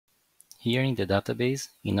Here in the database,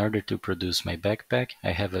 in order to produce my backpack,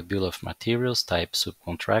 I have a bill of materials type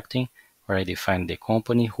Subcontracting, where I define the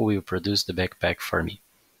company who will produce the backpack for me.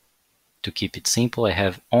 To keep it simple, I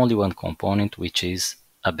have only one component, which is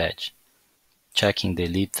a badge. Checking the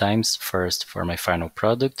lead times first for my final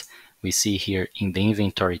product, we see here in the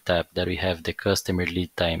inventory tab that we have the customer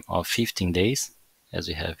lead time of 15 days, as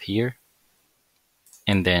we have here,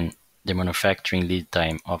 and then the manufacturing lead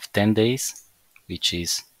time of 10 days, which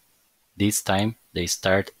is this time the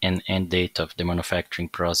start and end date of the manufacturing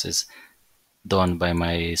process done by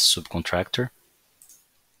my subcontractor.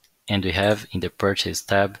 And we have in the purchase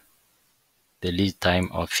tab the lead time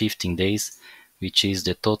of 15 days, which is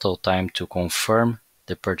the total time to confirm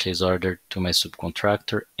the purchase order to my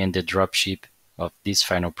subcontractor and the dropship of this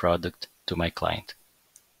final product to my client.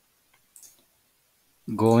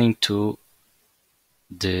 Going to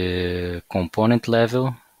the component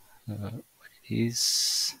level, what it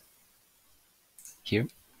is here,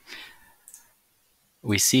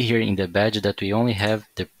 we see here in the badge that we only have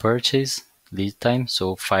the purchase lead time,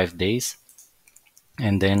 so 5 days,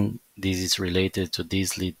 and then this is related to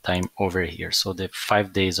this lead time over here. So the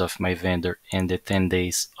 5 days of my vendor and the 10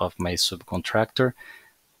 days of my subcontractor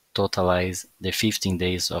totalize the 15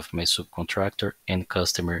 days of my subcontractor and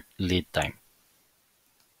customer lead time.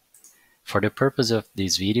 For the purpose of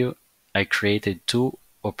this video, I created 2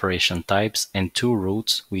 operation types and 2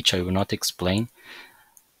 routes, which I will not explain,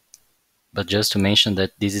 but just to mention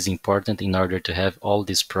that this is important in order to have all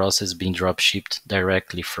this process being drop shipped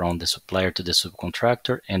directly from the supplier to the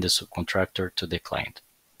subcontractor and the subcontractor to the client.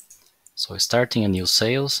 So starting a new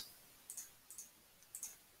sales,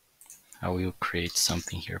 I will create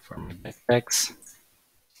something here for my backpacks.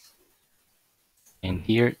 And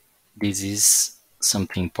here, this is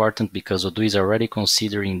something important because Odoo is already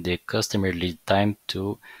considering the customer lead time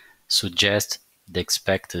to suggest the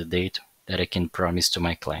expected date that I can promise to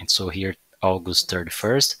my client. So here, August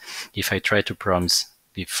 31st. If I try to promise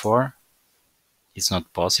before, it's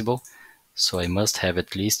not possible. So I must have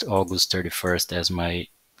at least August 31st as my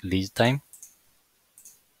lead time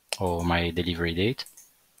or my delivery date.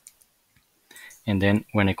 And then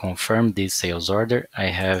when I confirm this sales order, I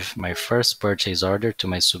have my first purchase order to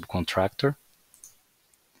my subcontractor.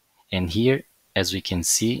 And here, as we can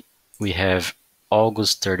see, we have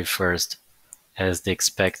August 31st as the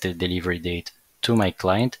expected delivery date to my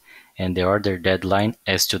client and the order deadline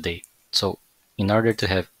as today. So in order to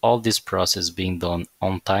have all this process being done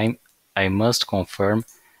on time, I must confirm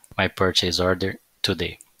my purchase order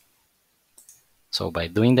today. So by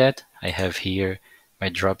doing that, I have here my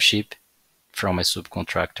dropship from my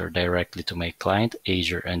subcontractor directly to my client,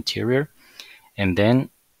 Asia Anterior. And then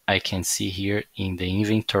I can see here in the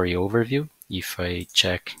inventory overview, if I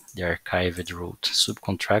check the archived route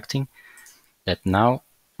subcontracting, that now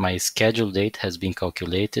my schedule date has been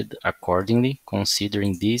calculated accordingly,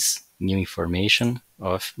 considering this new information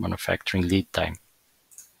of manufacturing lead time.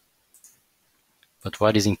 But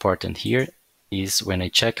what is important here is when I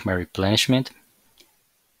check my replenishment,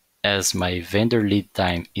 as my vendor lead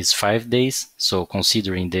time is 5 days, so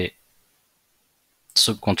considering the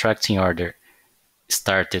subcontracting order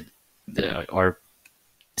started or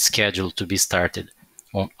scheduled to be started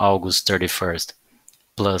on August 31st,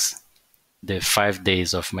 plus the 5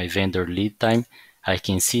 days of my vendor lead time, I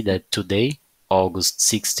can see that today, August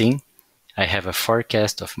 16, I have a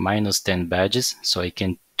forecast of -10 badges, so I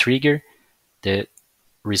can trigger the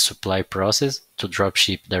resupply process to drop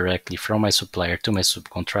ship directly from my supplier to my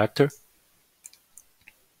subcontractor.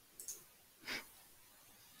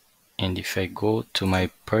 And if I go to my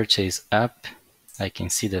purchase app, I can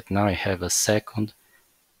see that now I have a second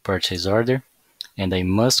purchase order, and I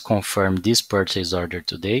must confirm this purchase order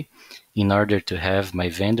today in order to have my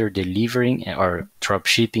vendor delivering or drop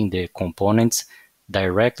shipping the components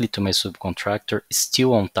directly to my subcontractor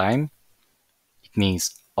still on time. It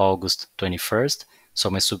means August 21st. So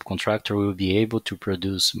my subcontractor will be able to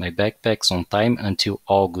produce my backpacks on time until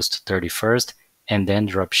August 31st and then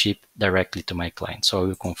drop ship directly to my client. So I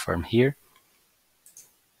will confirm here.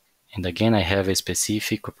 And again, I have a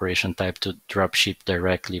specific operation type to drop ship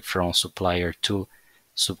directly from supplier to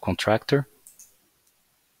subcontractor.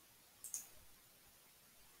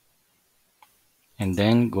 And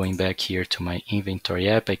then going back here to my inventory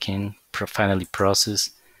app, I can finally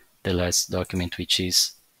process the last document, which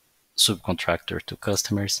is subcontractor to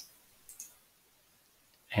customers.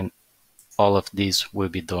 And all of this will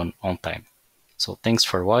be done on time. So thanks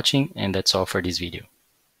for watching, and that's all for this video.